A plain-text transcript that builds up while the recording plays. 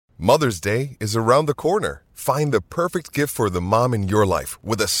Mother's Day is around the corner. Find the perfect gift for the mom in your life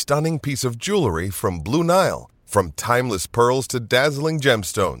with a stunning piece of jewelry from Blue Nile. From timeless pearls to dazzling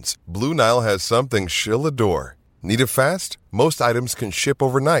gemstones, Blue Nile has something she'll adore. Need it fast? Most items can ship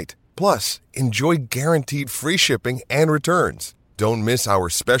overnight. Plus, enjoy guaranteed free shipping and returns. Don't miss our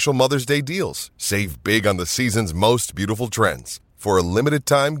special Mother's Day deals. Save big on the season's most beautiful trends. For a limited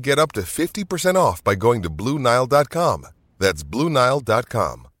time, get up to 50% off by going to BlueNile.com. That's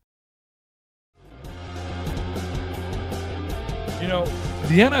BlueNile.com. You know,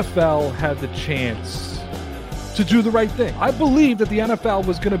 the NFL had the chance to do the right thing. I believe that the NFL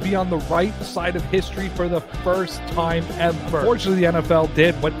was going to be on the right side of history for the first time ever. Unfortunately, the NFL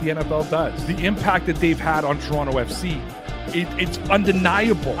did what the NFL does. The impact that they've had on Toronto FC, it's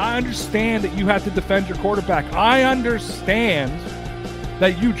undeniable. I understand that you have to defend your quarterback. I understand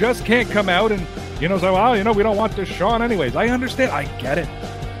that you just can't come out and, say, well, we don't want Deshaun anyways. I understand. I get it.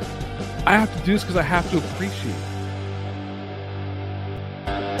 I have to do this because I have to appreciate it.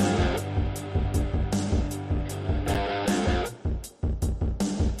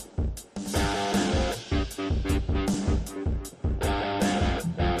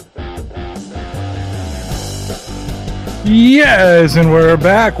 Yes, and we're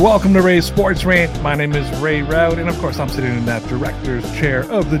back. Welcome to Ray's Sports Rant. My name is Ray Rout, and of course I'm sitting in that director's chair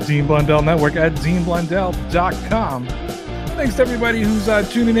of the Dean Blundell Network at DeanBlundell.com. Thanks to everybody who's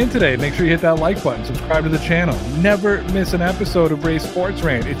tuning in today. Make sure you hit that like button, subscribe to the channel. Never miss an episode of Ray's Sports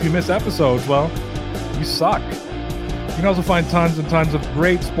Rant. If you miss episodes, well, you suck. You can also find tons and tons of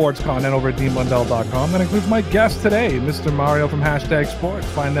great sports content over at DeanBlundell.com. That includes my guest today, Mr. Mario from Hashtag Sports.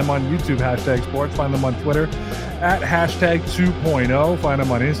 Find them on YouTube, Hashtag Sports. Find them on Twitter at Hashtag 2.0. Find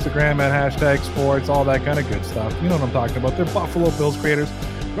them on Instagram at Hashtag Sports, all that kind of good stuff. You know what I'm talking about. They're Buffalo Bills creators.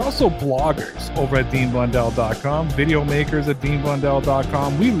 They're also bloggers over at DeanBlundell.com, video makers at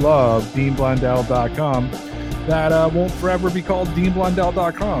DeanBlundell.com. We love DeanBlundell.com. That won't forever be called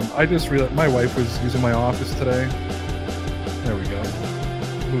DeanBlundell.com. I just realized my wife was using my office today. There we go.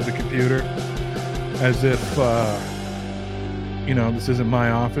 Move the computer as if, this isn't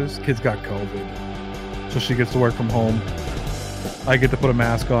my office. Kids got COVID. So she gets to work from home. I get to put a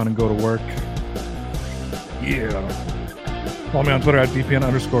mask on and go to work. Yeah. Follow me on Twitter at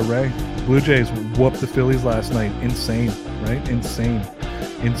DPN_Ray. Blue Jays whooped the Phillies last night. Insane, right? Insane.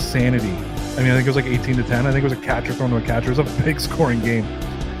 Insanity. I think it was like 18-10. I think it was a catcher thrown to a catcher. It was a big scoring game.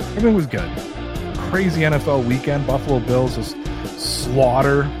 Everything was good. Crazy NFL weekend. Buffalo Bills just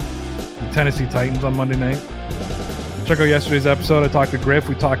slaughter the Tennessee Titans on Monday night. Check out yesterday's episode. I talked to Griff.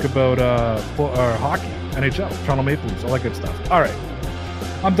 We talked about hockey, NHL, Toronto Maple Leafs, all that good stuff. All right,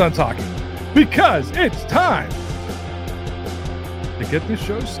 I'm done talking because it's time to get this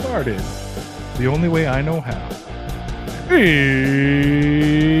show started the only way I know how. It's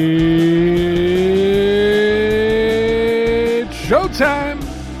showtime.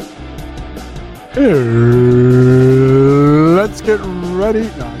 Let's get ready.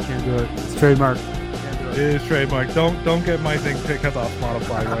 No, I can't do it. It's trademark. It is trademark. Don't get my thing cut off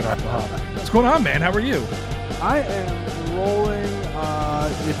Spotify right off the hop. What's going on, man? How are you? I am rolling.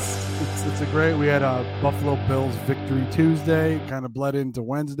 It's a great. We had a Buffalo Bills victory Tuesday, kind of bled into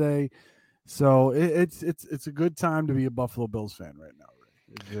Wednesday, so it's a good time to be a Buffalo Bills fan right now.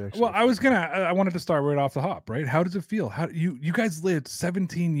 Well, I wanted to start right off the hop, right? How does it feel? How you guys lived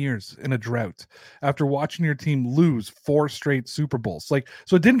 17 years in a drought after watching your team lose 4 straight Super Bowls. So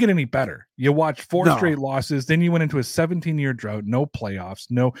it didn't get any better. You watched 4 straight losses, then you went into a 17-year drought, no playoffs,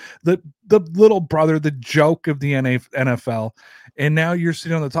 no the little brother, the joke of the NFL, and now you're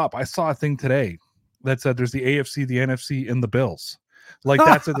sitting on the top. I saw a thing today that said there's the AFC, the NFC, and the Bills.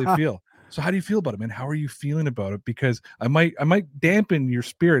 That's how they feel. So how do you feel about it, man? How are you feeling about it? Because I might dampen your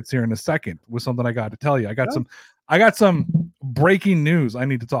spirits here in a second with something I got to tell you. I got some breaking news I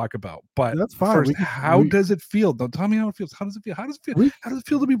need to talk about. But that's fine. First, how does it feel? Don't tell me how it feels. How does it feel? How does it feel? How does it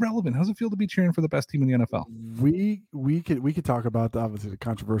feel to be relevant? How does it feel to be cheering for the best team in the NFL? We could talk about obviously the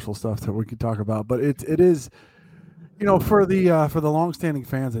controversial stuff that we could talk about, but it is. For the long-standing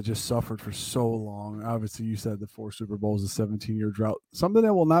fans that just suffered for so long, obviously you said the 4 Super Bowls, a 17-year drought, something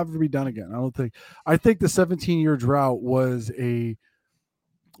that will never be done again. I think the 17-year drought was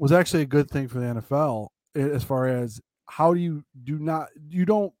actually a good thing for the NFL as far as how you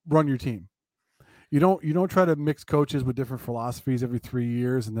don't run your team. You don't try to mix coaches with different philosophies every 3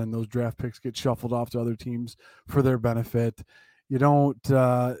 years, and then those draft picks get shuffled off to other teams for their benefit. You don't,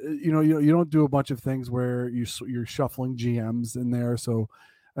 you don't do a bunch of things where you're shuffling GMs in there. So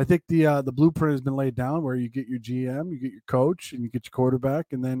I think the blueprint has been laid down where you get your GM, you get your coach, and you get your quarterback,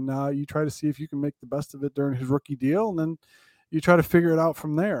 and then you try to see if you can make the best of it during his rookie deal, and then you try to figure it out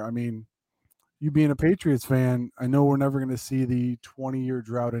from there. I mean, you being a Patriots fan, I know we're never going to see the 20-year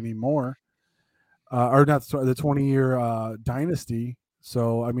drought anymore, or not the 20-year dynasty.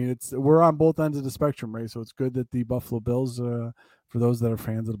 So I mean, we're on both ends of the spectrum, right? So it's good that the Buffalo Bills, for those that are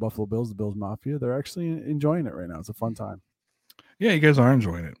fans of the Buffalo Bills, the Bills Mafia, they're actually enjoying it right now. It's a fun time. Yeah, you guys are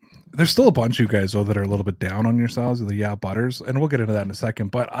enjoying it. There's still a bunch of you guys though that are a little bit down on yourselves, the yeah butters, and we'll get into that in a second.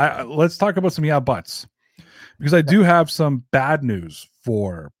 But let's talk about some yeah butts, because I do have some bad news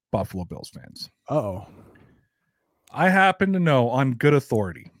for Buffalo Bills fans. Oh, I happen to know on good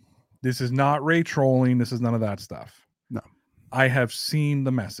authority, this is not Ray trolling. This is none of that stuff. No, I have seen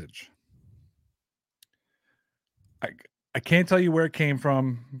the message. I can't tell you where it came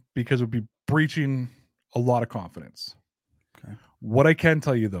from because it would be breaching a lot of confidence. Okay. What I can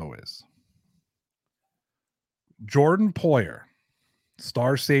tell you, though, is Jordan Poyer,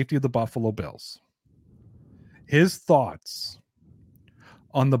 star safety of the Buffalo Bills, his thoughts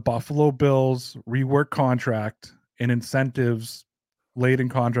on the Buffalo Bills rework contract and incentives late in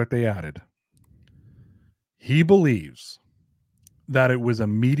contract they added. He believes that it was a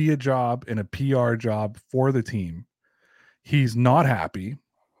media job and a PR job for the team. He's not happy.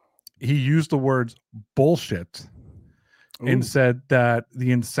 He used the words bullshit and said that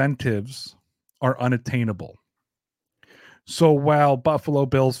the incentives are unattainable. So while Buffalo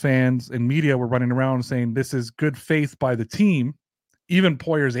Bills fans and media were running around saying this is good faith by the team, even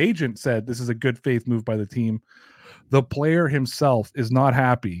Poyer's agent said this is a good faith move by the team. The player himself is not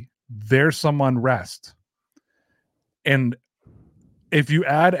happy. There's some unrest. And if you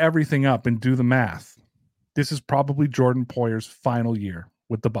add everything up and do the math, this is probably Jordan Poyer's final year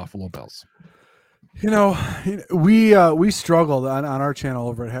with the Buffalo Bills. You know, we struggled on our channel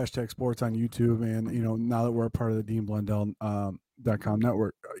over at #sports on YouTube, and now that we're a part of the DeanBlundell.com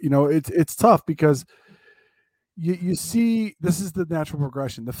network, it's tough because you see this is the natural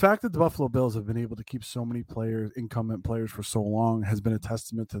progression. The fact that the Buffalo Bills have been able to keep so many incumbent players for so long has been a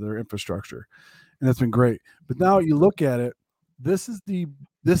testament to their infrastructure, and that's been great. But now you look at it, this is the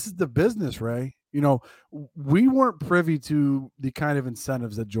business, Ray. We weren't privy to the kind of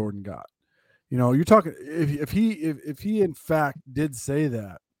incentives that Jordan got. You're talking if he in fact did say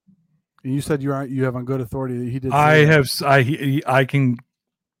that, and you said you have on good authority that he did.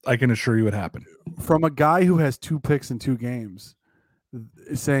 I can assure you it happened from a guy who has 2 picks in 2 games,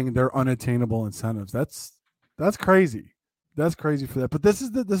 saying they're unattainable incentives. That's crazy. That's crazy for that. But this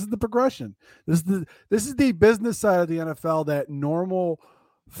is the progression. This is the business side of the NFL that normal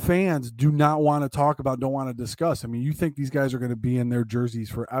fans do not want to talk about, don't want to discuss. I mean, you think these guys are going to be in their jerseys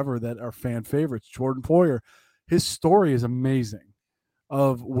forever that are fan favorites. Jordan Poyer, his story is amazing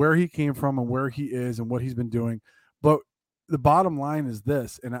of where he came from and where he is and what he's been doing. But the bottom line is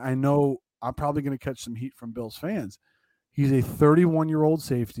this, and I know I'm probably going to catch some heat from Bills fans. He's a 31-year-old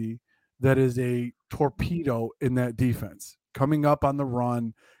safety that is a torpedo in that defense, coming up on the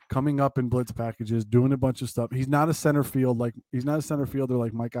run, coming up in blitz packages, doing a bunch of stuff. He's not a center fielder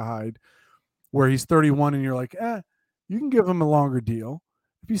like Micah Hyde, where he's 31 and you're like, you can give him a longer deal.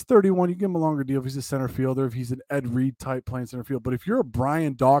 If he's 31, you give him a longer deal if he's a center fielder, if he's an Ed Reed type playing center field. But if you're a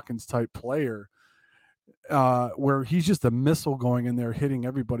Brian Dawkins type player, where he's just a missile going in there hitting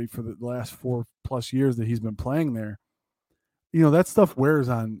everybody for the last 4+ years that he's been playing there, that stuff wears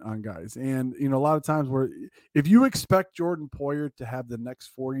on guys. And, a lot of times if you expect Jordan Poyer to have the next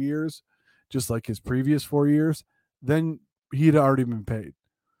 4 years, just like his previous 4 years, then he'd already been paid.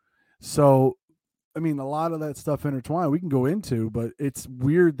 So, I mean, a lot of that stuff intertwined we can go into, but it's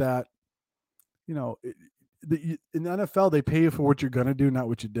weird that, in the NFL, they pay you for what you're going to do, not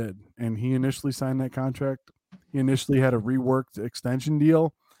what you did. And he initially signed that contract. He initially had a reworked extension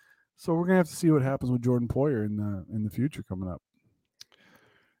deal. So we're going to have to see what happens with Jordan Poyer in the future coming up.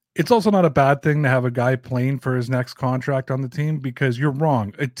 It's also not a bad thing to have a guy playing for his next contract on the team, because you're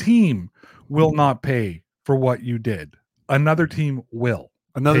wrong. A team will not pay for what you did. Another team will.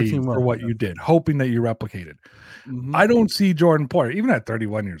 For what you did, hoping that you replicate it. Mm-hmm. I don't see Jordan Poyer, even at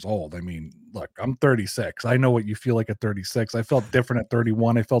 31 years old. I mean, look, I'm 36. I know what you feel like at 36. I felt different at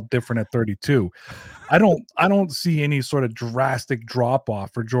 31. I felt different at 32. I don't see any sort of drastic drop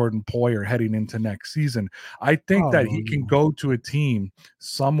off for Jordan Poyer heading into next season. I think that he can go to a team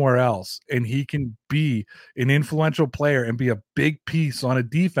somewhere else and he can be an influential player and be a big piece on a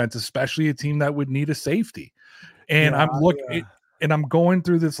defense, especially a team that would need a safety. And and I'm going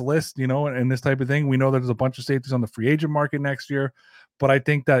through this list, and this type of thing. We know that there's a bunch of safeties on the free agent market next year, but I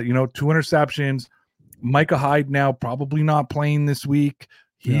think that, 2 interceptions, Micah Hyde now probably not playing this week.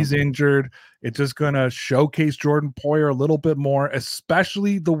 He's injured. It's just going to showcase Jordan Poyer a little bit more,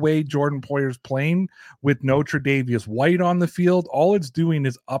 especially the way Jordan Poyer's playing with no Tre'Davious White on the field. All it's doing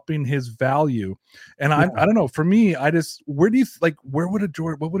is upping his value. And I don't know. For me, what would a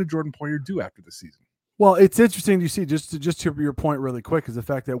Jordan Poyer do after the season? Well, it's interesting to see, just to your point really quick, is the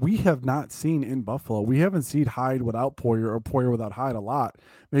fact that we have not seen in Buffalo, we haven't seen Hyde without Poyer or Poyer without Hyde a lot.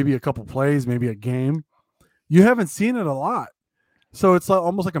 Maybe a couple plays, maybe a game. You haven't seen it a lot. So it's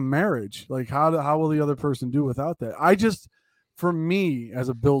almost like a marriage. Like how will the other person do without that? For me as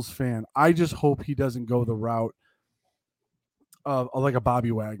a Bills fan, I just hope he doesn't go the route of like a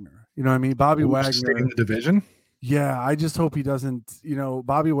Bobby Wagner. You know what I mean? Bobby Wagner stay in the division. Yeah, I just hope he doesn't.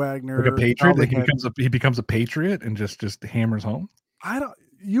 Bobby Wagner, like a Patriot. Like he becomes a Patriot and just hammers home.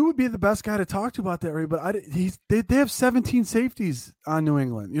 You would be the best guy to talk to about that, Ray. But they have 17 safeties on New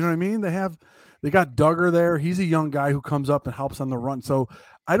England. You know what I mean? They got Duggar there. He's a young guy who comes up and helps on the run. So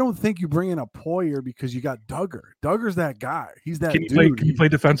I don't think you bring in a Poyer because you got Duggar. Duggar's that guy. He's that dude. Can you play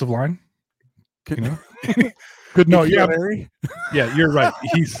defensive line? Good. Yeah, you're right.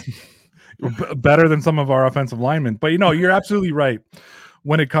 He's better than some of our offensive linemen. But you're absolutely right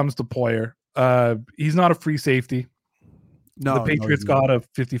when it comes to Poyer. He's not a free safety. No, the Patriots got a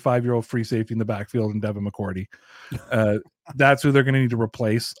 55-year-old free safety in the backfield and Devin McCourty. That's who they're going to need to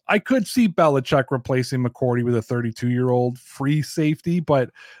replace. I could see Belichick replacing McCourty with a 32-year-old free safety,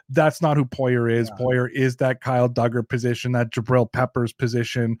 but that's not who Poyer is. Yeah. Poyer is that Kyle Duggar position, that Jabril Peppers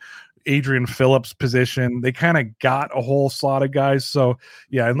position, Adrian Phillips position. They kind of got a whole slot of guys. So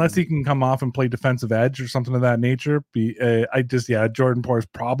yeah, unless he can come off and play defensive edge or something of that nature, Jordan Poyer is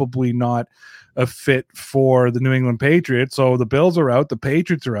probably not a fit for the New England Patriots. So the Bills are out, the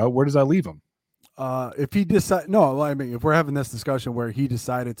Patriots are out. Where does that leave him? If we're having this discussion where he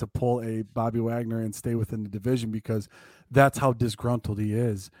decided to pull a Bobby Wagner and stay within the division because that's how disgruntled he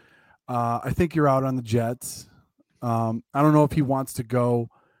is, I think you're out on the Jets. I don't know if he wants to go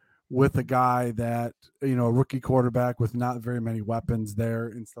with a guy that, a rookie quarterback with not very many weapons there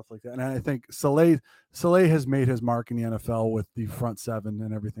and stuff like that. And I think Saleh has made his mark in the NFL with the front seven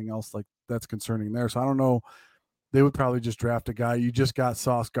and everything else like that's concerning there. So I don't know. They would probably just draft a guy. You just got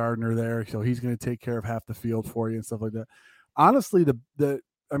Sauce Gardner there, so he's going to take care of half the field for you and stuff like that. Honestly,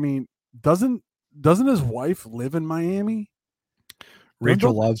 doesn't his wife live in Miami?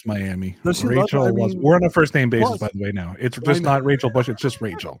 Rachel loves Miami. We're on a first name basis, by the way. Now it's just not Rachel Bush; it's just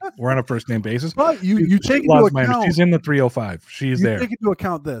Rachel. We're on a first name basis. But you take into account she's in the 305. She's there. Take into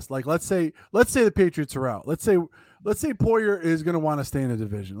account this. Like let's say the Patriots are out. Let's say Poyer is going to want to stay in the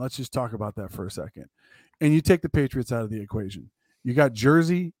division. Let's just talk about that for a second. And you take the Patriots out of the equation. You got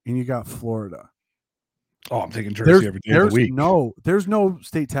Jersey and you got Florida. Oh, I'm taking Jersey every day of the week. There's no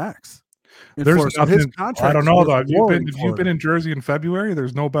state tax. There's nothing. So his contract I don't know though. If you've been in Jersey in February,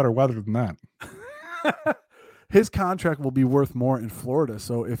 there's no better weather than that. His contract will be worth more in Florida.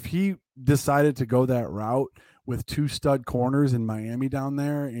 So if he decided to go that route with two stud corners in Miami down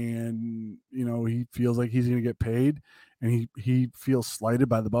there, and he feels like he's going to get paid, and he feels slighted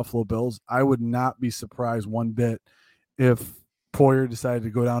by the Buffalo Bills, I would not be surprised one bit if Poyer decided to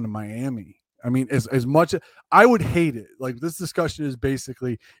go down to Miami. I mean, as much I would hate it. Like this discussion is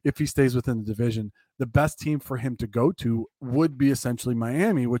basically if he stays within the division, the best team for him to go to would be essentially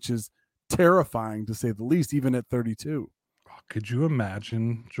Miami, which is terrifying to say the least, even at 32. Could you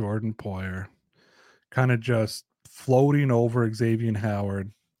imagine Jordan Poyer kind of just floating over Xavier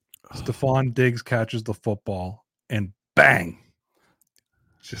Howard? Stephon Diggs catches the football and bang.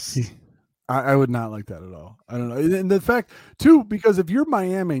 I would not like that at all. I don't know. And the fact, too, because if you're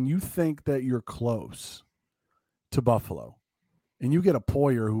Miami and you think that you're close to Buffalo and you get a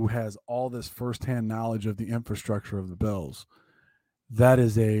Poyer who has all this firsthand knowledge of the infrastructure of the Bills, that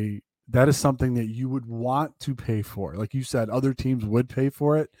is something that you would want to pay for. Like you said, other teams would pay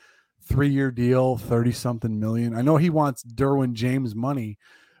for it. 3-year deal, 30-something million. I know he wants Derwin James money,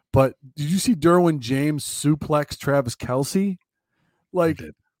 but did you see Derwin James suplex Travis Kelce? Like,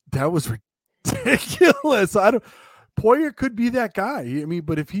 that was ridiculous. Poyer could be that guy. I mean,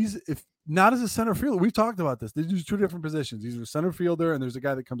 but if not as a center fielder, we've talked about this. There's two different positions. He's a center fielder, and there's a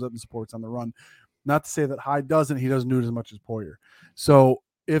guy that comes up and supports on the run. Not to say that Hyde doesn't. He doesn't do it as much as Poyer. So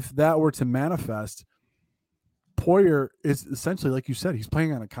if that were to manifest, Poyer is essentially, like you said, he's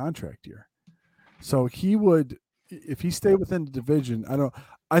playing on a contract year. So he would, if he stayed within the division,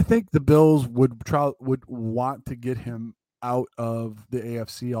 I think the Bills would want to get him out of the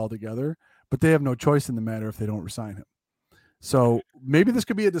AFC altogether, but they have no choice in the matter if they don't resign him. So maybe this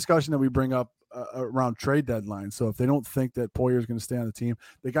could be a discussion that we bring up around trade deadline. So if they don't think that Poyer is going to stay on the team,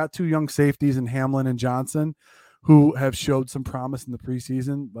 they got two young safeties in Hamlin and Johnson, who have showed some promise in the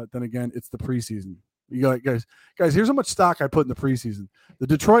preseason, but then again, it's the preseason. You got guys, here's how much stock I put in the preseason. The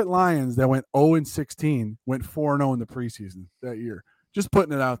Detroit Lions that went 0-16 went 4-0 in the preseason that year. Just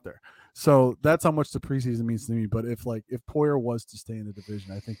putting it out there. So that's how much the preseason means to me. But if Poyer was to stay in the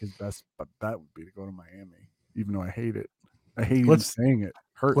division, I think his best bet would be to go to Miami, even though I hate it. I hate even saying it.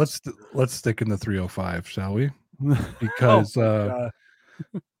 Hurts. Let's stick in the 305, shall we? Because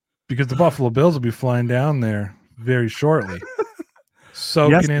because the Buffalo Bills will be flying down there very shortly,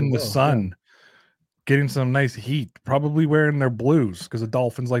 soaking in the sun, getting some nice heat, probably wearing their blues because the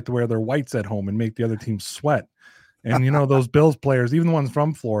Dolphins like to wear their whites at home and make the other team sweat. And those Bills players, even the ones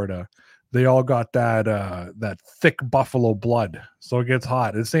from Florida, they all got that thick Buffalo blood, so it gets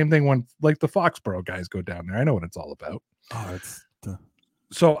hot. It's the same thing when like the Foxborough guys go down there. I know what it's all about.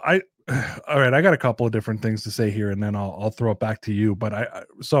 So all right, I got a couple of different things to say here, and then I'll throw it back to you. But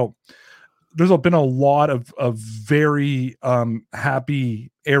so there's been a lot of very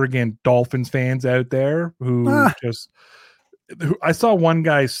happy, arrogant Dolphins fans out there who I saw one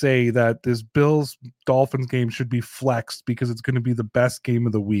guy say that this Bills Dolphins game should be flexed because it's going to be the best game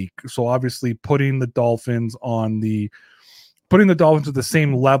of the week. So obviously putting the Dolphins at the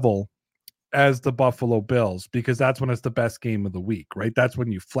same level as the Buffalo Bills, because that's when it's the best game of the week, right? That's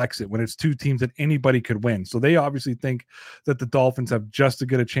when you flex it, when it's two teams that anybody could win. So they obviously think that the Dolphins have just as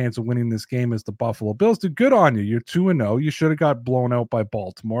good a chance of winning this game as the Buffalo Bills do. Good on you. You're 2-0. You should have got blown out by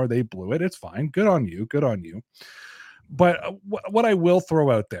Baltimore. They blew it. It's fine. Good on you. Good on you. But what I will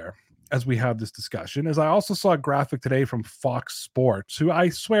throw out there as we have this discussion is I also saw a graphic today from Fox Sports, who I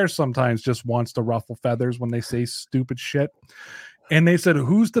swear sometimes just wants to ruffle feathers when they say stupid shit. And they said,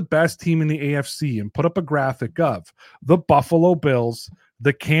 who's the best team in the AFC? And put up a graphic of the Buffalo Bills,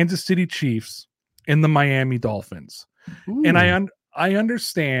 the Kansas City Chiefs, and the Miami Dolphins. Ooh. And I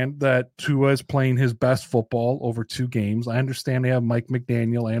understand that Tua is playing his best football over 2 games. I understand they have Mike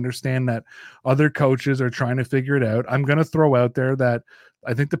McDaniel. I understand that other coaches are trying to figure it out. I'm going to throw out there that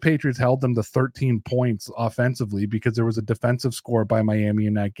I think the Patriots held them to 13 points offensively because there was a defensive score by Miami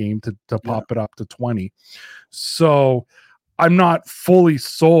in that game to pop it up to 20. So I'm not fully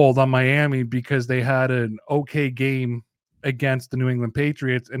sold on Miami because they had an okay game against the New England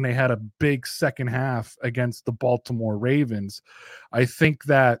Patriots and they had a big second half against the Baltimore Ravens. I think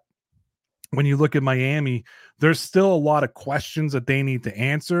that when you look at Miami, there's still a lot of questions that they need to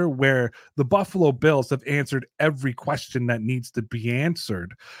answer, where the Buffalo Bills have answered every question that needs to be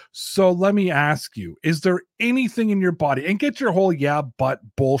answered. So let me ask you, is there anything in your body, and get your whole but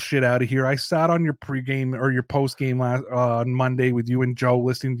bullshit out of here. I sat on your pregame or your postgame on Monday with you and Joe,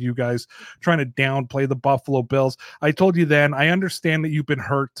 listening to you guys trying to downplay the Buffalo Bills. I told you then, I understand that you've been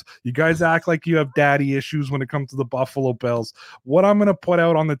hurt. You guys act like you have daddy issues when it comes to the Buffalo Bills. What I'm going to put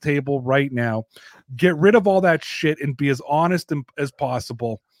out on the table right now, get rid of all that shit and be as honest as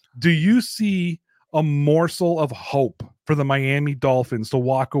possible. Do you see a morsel of hope for the Miami Dolphins to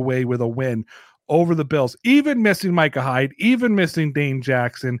walk away with a win over the Bills, even missing Micah Hyde, even missing Dane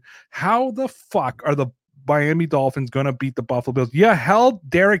Jackson? How the fuck are the Miami Dolphins going to beat the Buffalo Bills? You held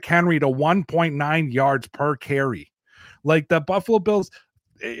Derrick Henry to 1.9 yards per carry. Like, the Buffalo Bills,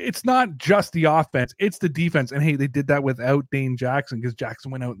 it's not just the offense, it's the defense. And hey, they did that without Dane Jackson because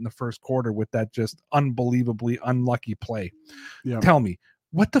Jackson went out in the first quarter with that just unbelievably unlucky play. Yeah. Tell me,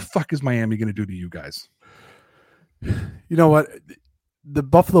 what the fuck is Miami going to do to you guys? You know what? The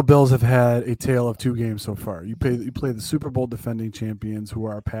Buffalo Bills have had a tale of 2 games so far. You play the Super Bowl defending champions, who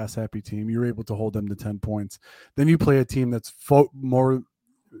are a pass-happy team. You're able to hold them to 10 points. Then you play a team that's more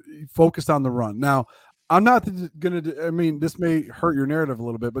focused on the run. Now, I'm not going to – I mean, this may hurt your narrative a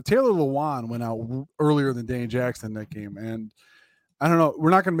little bit, but Taylor Lewan went out earlier than Dane Jackson in that game. And I don't know.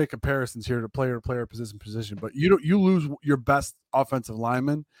 We're not going to make comparisons here to player, position. But you lose your best offensive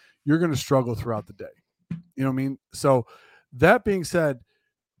lineman, you're going to struggle throughout the day. You know what I mean? So that being said,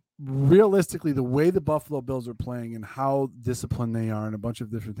 realistically, the way the Buffalo Bills are playing and how disciplined they are and a bunch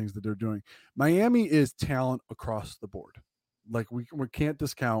of different things that they're doing, Miami is talent across the board. Like, we can't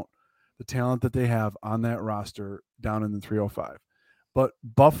discount the talent that they have on that roster down in the 305. But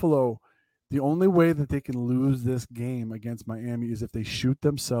Buffalo, the only way that they can lose this game against Miami is if they shoot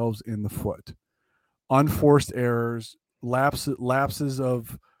themselves in the foot. Unforced errors, lapses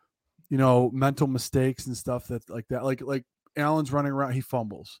of, mental mistakes and stuff like that. Like Allen's running around, he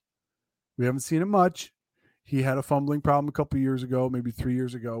fumbles. We haven't seen it much. He had a fumbling problem a couple of years ago, maybe 3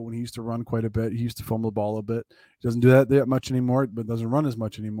 years ago, when he used to run quite a bit. He used to fumble the ball a bit. He doesn't do that much anymore, but doesn't run as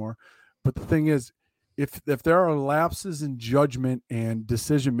much anymore. But the thing is, if there are lapses in judgment and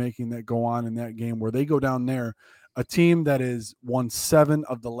decision-making that go on in that game where they go down there, a team that has won 7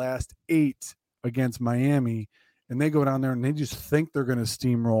 of the last 8 against Miami and they go down there and they just think they're going to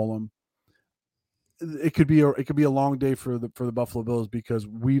steamroll them, it could be a long day for the Buffalo Bills, because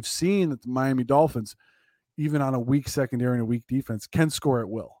we've seen that the Miami Dolphins, even on a weak secondary and a weak defense, can score at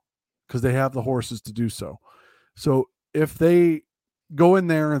will because they have the horses to do so. So if they go in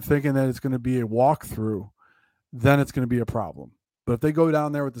there and thinking that it's going to be a walkthrough, then it's going to be a problem. But if they go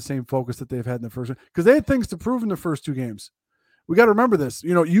down there with the same focus that they've had in the first, because they had things to prove in the first 2 games. We got to remember this.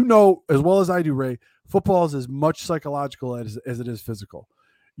 You know as well as I do, Ray, football is as much psychological as it is physical.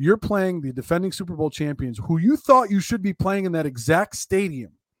 You're playing the defending Super Bowl champions, who you thought you should be playing in that exact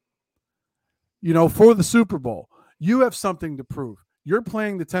stadium, for the Super Bowl. You have something to prove. You're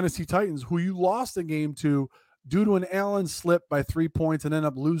playing the Tennessee Titans, who you lost a game to due to an Allen slip by 3 points and end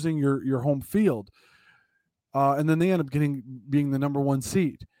up losing your home field. And then they end up being the number 1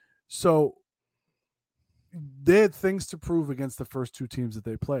 seed. So they had things to prove against the first 2 teams that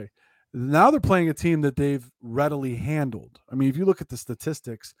they play. Now they're playing a team that they've readily handled. I mean, if you look at the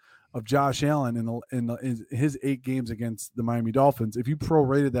statistics of Josh Allen in his 8 games against the Miami Dolphins, if you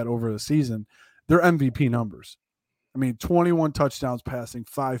prorated that over the season, they're MVP numbers. I mean, 21 touchdowns passing,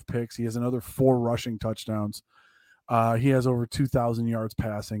 5 picks. He has another 4 rushing touchdowns. He has over 2,000 yards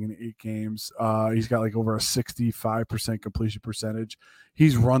passing in 8 games. He's got like over a 65% completion percentage.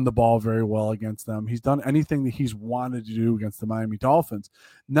 He's run the ball very well against them. He's done anything that he's wanted to do against the Miami Dolphins.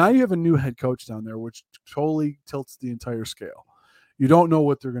 Now you have a new head coach down there, which totally tilts the entire scale. You don't know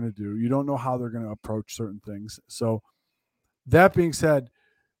what they're going to do. You don't know how they're going to approach certain things. So that being said,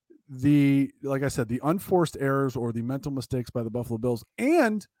 like I said, the unforced errors or the mental mistakes by the Buffalo Bills.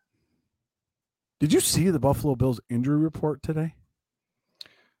 And did you see the Buffalo Bills injury report today?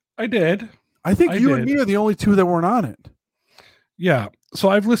 I did. I think you and me are the only 2 that weren't on it. Yeah. So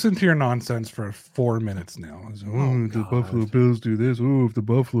I've listened to your nonsense for 4 minutes now. If the Buffalo Bills do this. Oh, if the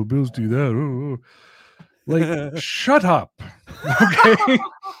Buffalo Bills do that. Oh. Like, shut up. Okay.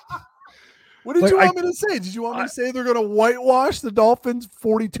 What did you want me to say? Did you want me to say they're going to whitewash the Dolphins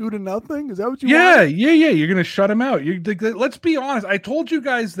 42-0? Is that what you want? Yeah. You're going to shut them out. Let's be honest. I told you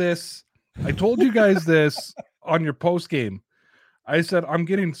guys this on your post game. I said, I'm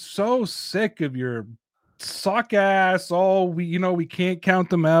getting so sick of your suck ass. Oh, we can't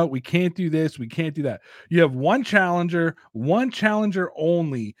count them out. We can't do this. We can't do that. You have one challenger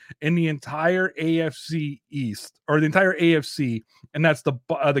only in the entire AFC East, or the entire AFC, and that's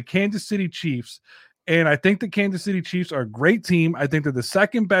the Kansas City Chiefs. And I think the Kansas City Chiefs are a great team. I think they're the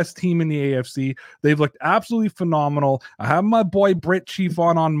second best team in the AFC. They've looked absolutely phenomenal. I have my boy Brit Chief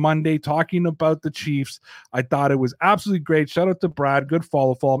on Monday talking about the Chiefs. I thought it was absolutely great. Shout out to Brad. Good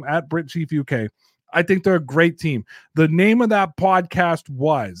follow. Follow him at Brit Chief UK. I think they're a great team. The name of that podcast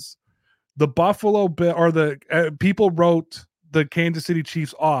was the Buffalo Bill, or the people wrote the Kansas City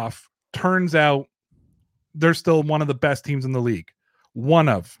Chiefs off. Turns out they're still one of the best teams in the league. One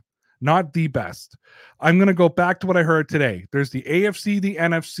of. Not the best. I'm going to go back to what I heard today. There's the AFC, the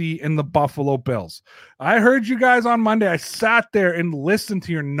NFC, and the Buffalo Bills. I heard you guys on Monday. I sat there and listened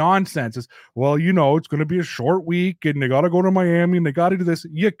to your nonsense. It's going to be a short week, and they got to go to Miami, and they got to do this.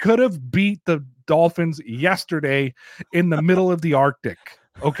 You could have beat the Dolphins yesterday in the middle of the Arctic,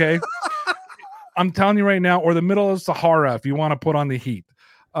 okay? I'm telling you right now, or the middle of Sahara if you want to put on the heat.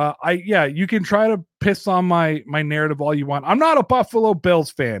 You can try to piss on my narrative all you want. I'm not a Buffalo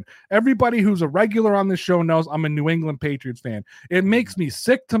Bills fan. Everybody who's a regular on this show knows I'm a New England Patriots fan. It makes me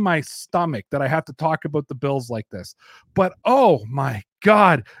sick to my stomach that I have to talk about the Bills like this. But oh my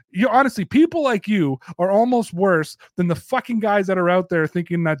God, honestly, people like you are almost worse than the fucking guys that are out there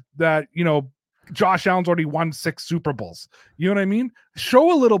thinking that Josh Allen's already won 6 Super Bowls. You know what I mean?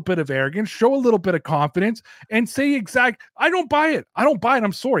 Show a little bit of arrogance, show a little bit of confidence, and say I don't buy it.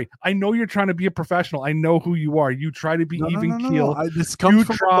 I'm sorry. I know you're trying to be a professional. I know who you are. You try to be even keeled. This comes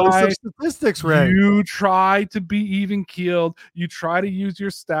from statistics, Ray. You try to be even keeled. You try to use your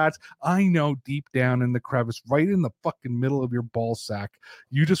stats. I know deep down in the crevice, right in the fucking middle of your ball sack,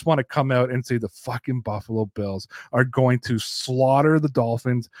 you just want to come out and say the fucking Buffalo Bills are going to slaughter the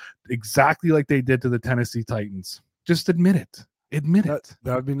Dolphins exactly like they did to the Tennessee Titans. Just admit it. Admit it.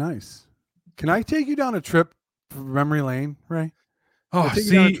 That would be nice. Can I take you down a trip for memory lane, Ray? Oh,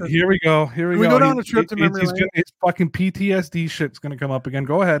 see, here we go. Here we go down a trip to memory lane. It's fucking PTSD shit's going to come up again.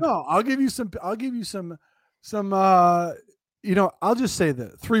 Go ahead. No, I'll give you some. I'll just say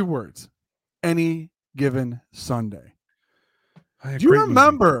the 3 words. Any given Sunday. Do you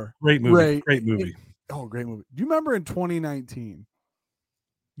remember? Great movie. Ray, great movie. Great movie. Do you remember in 2019,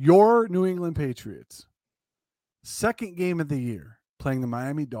 your New England Patriots, second game of the year, playing the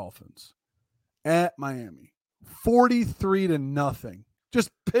Miami Dolphins at Miami, 43-0. Just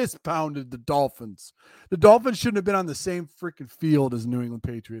piss pounded the Dolphins. The Dolphins shouldn't have been on the same freaking field as New England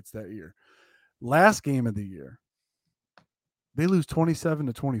Patriots that year. Last game of the year, they lose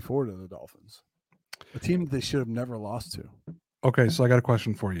 27-24 to the Dolphins, a team that they should have never lost to. Okay, so I got a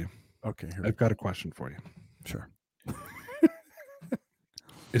question for you. Okay, I've got a question for you. Sure.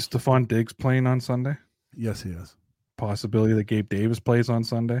 Is Stephon Diggs playing on Sunday? Yes, he is. Possibility that Gabe Davis plays on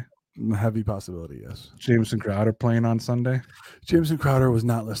Sunday? Heavy possibility, yes. Jameson Crowder playing on Sunday? Jameson Crowder was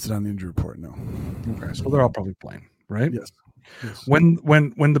not listed on the injury report, no. Okay, so they're all probably playing, right? Yes. When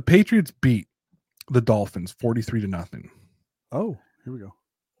the Patriots beat the Dolphins 43-0. Oh, here we go.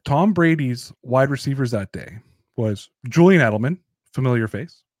 Tom Brady's wide receivers that day was Julian Edelman, familiar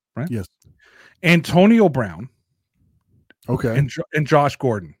face, right? Yes. Antonio Brown. Okay. And Josh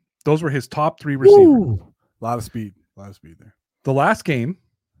Gordon. Those were his top 3 receivers. Ooh, a lot of speed there. The last game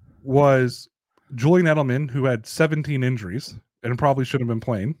was Julian Edelman, who had 17 injuries and probably shouldn't have been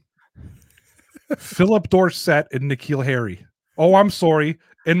playing. Philip Dorsett and N'Keal Harry. Oh, I'm sorry.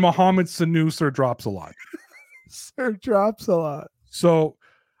 And Mohamed Sanu, Sir drops a lot. Sir drops a lot. So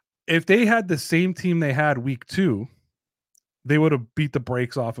if they had the same team they had week 2, they would have beat the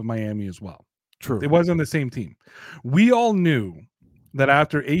brakes off of Miami as well. True. It wasn't the same team. We all knew that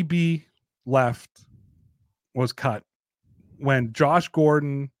after AB was cut, when Josh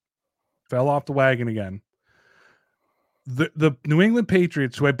Gordon fell off the wagon again, the New England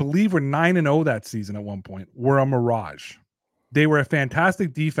Patriots, who I believe were 9-0 that season at one point, were a mirage. They were a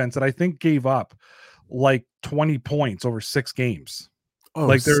fantastic defense that I think gave up like 20 points over 6 games. Oh,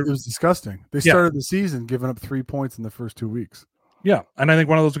 like it was disgusting. They started the season giving up 3 points in the first 2 weeks. Yeah, and I think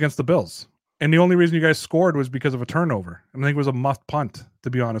one of those against the Bills. And the only reason you guys scored was because of a turnover. I think it was a muffed punt, to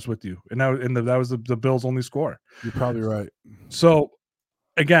be honest with you. And that was the Bills' only score. You're probably right. So,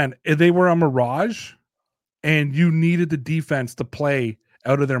 again, they were a mirage, and you needed the defense to play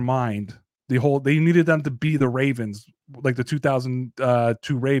out of their mind. They needed them to be the Ravens, like the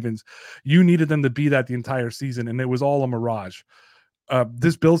 2002 Ravens. You needed them to be that the entire season, and it was all a mirage.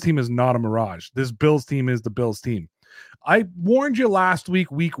 This Bills team is not a mirage. This Bills team is the Bills team. I warned you last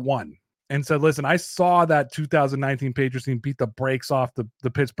week, week 1. And said, listen, I saw that 2019 Patriots team beat the brakes off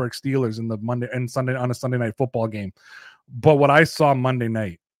the Pittsburgh Steelers in the Monday and Sunday on a Sunday night football game. But what I saw Monday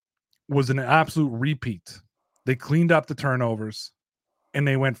night was an absolute repeat. They cleaned up the turnovers and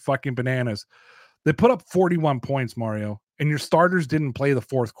they went fucking bananas. They put up 41 points, Mario, and your starters didn't play the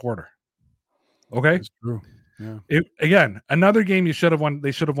fourth quarter. Okay? That's true. Yeah. Again, another game you should have won.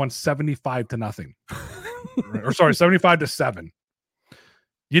 They should have won 75-0. Or sorry, 75-7.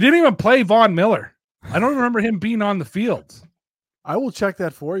 You didn't even play Von Miller. I don't remember him being on the field. I will check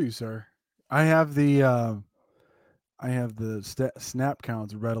that for you, sir. I have the snap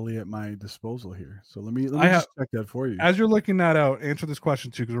counts readily at my disposal here. So let me just check that for you. As you're looking that out, answer this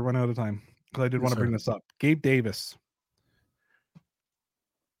question too, because we're running out of time. Because I did want to bring this up. Gabe Davis.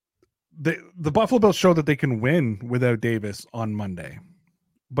 The Buffalo Bills showed that they can win without Davis on Monday.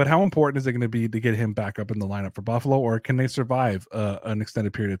 But how important is it going to be to get him back up in the lineup for Buffalo, or can they survive an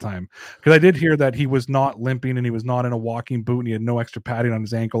extended period of time? Because I did hear that he was not limping and he was not in a walking boot and he had no extra padding on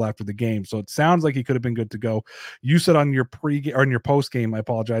his ankle after the game. So it sounds like he could have been good to go. You said on your pre or on your post game, I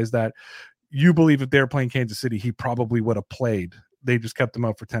apologize, that you believe if they're playing Kansas City, he probably would have played. They just kept him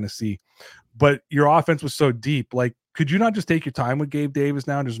out for Tennessee. But your offense was so deep. Like, could you not just take your time with Gabe Davis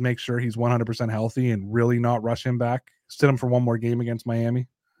now and just make sure he's 100% healthy and really not rush him back? Sit him for one more game against Miami?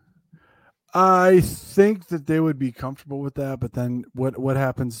 I think that they would be comfortable with that, but then what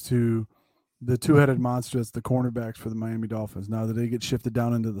happens to the two-headed monster that's the cornerbacks for the Miami Dolphins now that they get shifted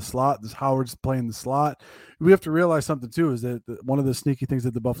down into the slot? This Howard's playing the slot. We have to realize something too, is that one of the sneaky things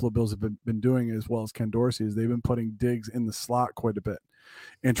that the Buffalo Bills have been doing, as well as Ken Dorsey, is they've been putting Diggs in the slot quite a bit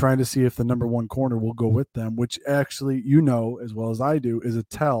and trying to see if the number one corner will go with them, which actually, as well as I do, is a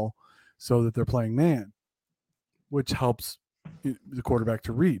tell so that they're playing man, which helps the quarterback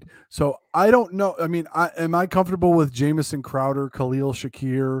to read. So I don't know. I mean, am I comfortable with Jamison Crowder, Khalil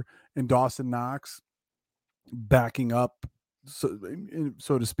Shakir, and Dawson Knox backing up,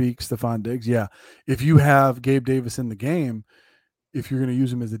 so to speak, Stephon Diggs? Yeah. If you have Gabe Davis in the game, if you're going to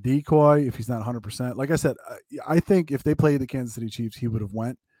use him as a decoy, if he's not 100%, like I said, I think if they played the Kansas City Chiefs, he would have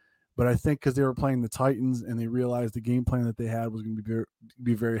went. But I think because they were playing the Titans and they realized the game plan that they had was going to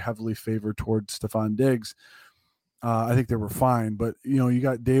be very heavily favored towards Stephon Diggs, I think they were fine. But you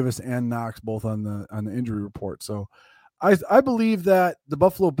got Davis and Knox both on the injury report. So I believe that the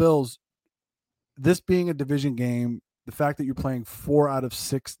Buffalo Bills, this being a division game, the fact that you're playing 4 out of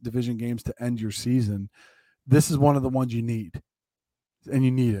 6 division games to end your season, this is one of the ones you need, and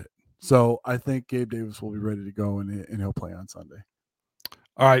you need it. So I think Gabe Davis will be ready to go and he'll play on Sunday.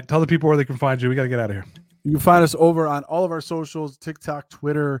 All right, tell the people where they can find you. We got to get out of here. You can find us over on all of our socials, TikTok,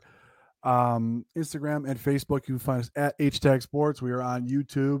 Twitter, Instagram, and Facebook. You can find us at HTag Sports. We are on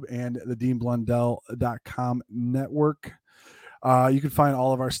YouTube and the DeanBlundell.com network. You can find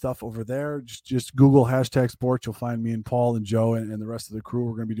all of our stuff over there. Just Google hashtag sports. You'll find me and Paul and Joe and the rest of the crew.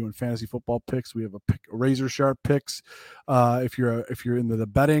 We're going to be doing fantasy football picks. We have a razor sharp picks. If you're into the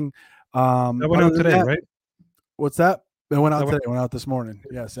betting, that went out today, right? What's that? It went out today. Went out this morning.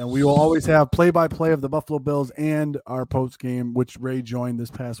 Yes, and we will always have play-by-play of the Buffalo Bills and our post game, which Ray joined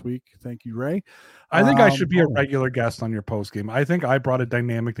this past week. Thank you, Ray. I think I should be a regular guest on your post game. I think I brought a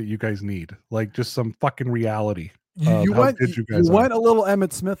dynamic that you guys need, like just some fucking reality. You went a little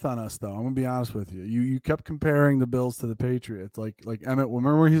Emmitt Smith on us, though. I'm gonna be honest with you. You kept comparing the Bills to the Patriots, like Emmitt.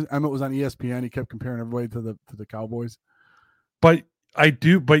 Remember when Emmitt was on ESPN? He kept comparing everybody to the Cowboys. But I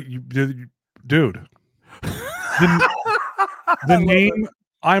do. But you, dude. The name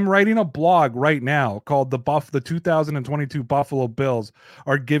I'm writing a blog right now called the 2022 Buffalo Bills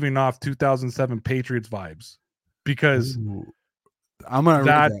are giving off 2007 Patriots vibes because I'm gonna read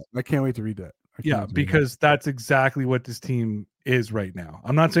that. I can't wait to read that. Because that's exactly what this team is right now.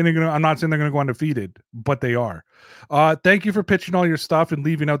 I'm not saying they're gonna go undefeated, but they are. Thank you for pitching all your stuff and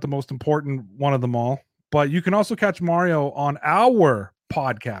leaving out the most important one of them all. But you can also catch Mario on our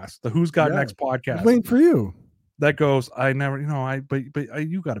podcast, the Who's Got Next podcast. I'm waiting for you. That goes. I never,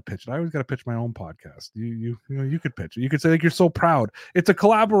 you got to pitch it. I always got to pitch my own podcast. You could pitch it. You could say like you're so proud. It's a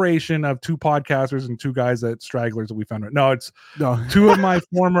collaboration of two podcasters and two guys stragglers that we found. No, it's two of my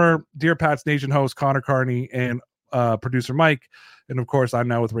former Dear Pats Nation hosts, Connor Carney and producer Mike, and of course I'm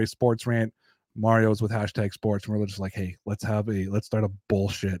now with Ray Sports Rant. Mario's with hashtag Sports, and we're just like, hey, let's start a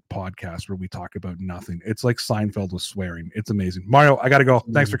bullshit podcast where we talk about nothing. It's like Seinfeld with swearing. It's amazing. Mario, I gotta go.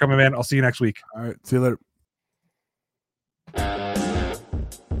 Thanks for coming, man. I'll see you next week. All right, see you later.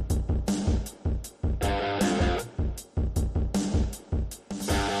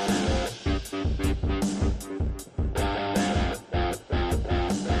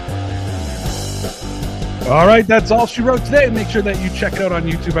 All right, that's all she wrote today. Make sure that you check it out on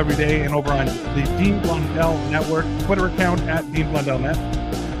YouTube every day and over on the Dean Blundell Network Twitter account at Dean Blundell Net.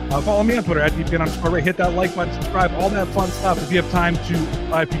 Follow me on Twitter at DPN_Ray. Hit that like button, subscribe, all that fun stuff. If you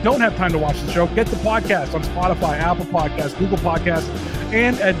don't have time to watch the show, get the podcast on Spotify, Apple Podcasts, Google Podcasts,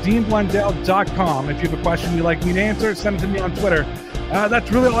 and at DeanBlundell.com. If you have a question you'd like me to answer, send it to me on Twitter. That's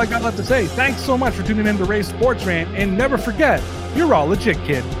really all I got left to say. Thanks so much for tuning in to Ray Sports Rant, and never forget, you're all legit,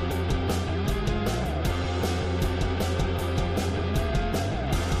 kid.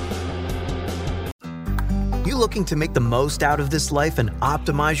 Looking to make the most out of this life and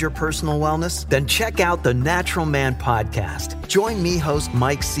optimize your personal wellness? Then check out the Natural Man Podcast. Join me, host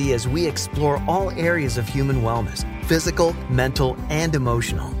Mike C., as we explore all areas of human wellness, physical, mental, and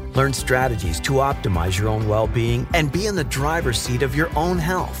emotional. Learn strategies to optimize your own well-being and be in the driver's seat of your own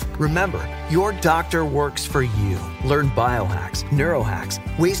health. Remember, your doctor works for you. Learn biohacks, neurohacks,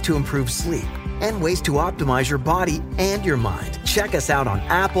 ways to improve sleep, and ways to optimize your body and your mind. Check us out on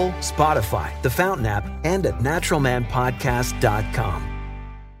Apple, Spotify, the Fountain app, and at naturalmanpodcast.com.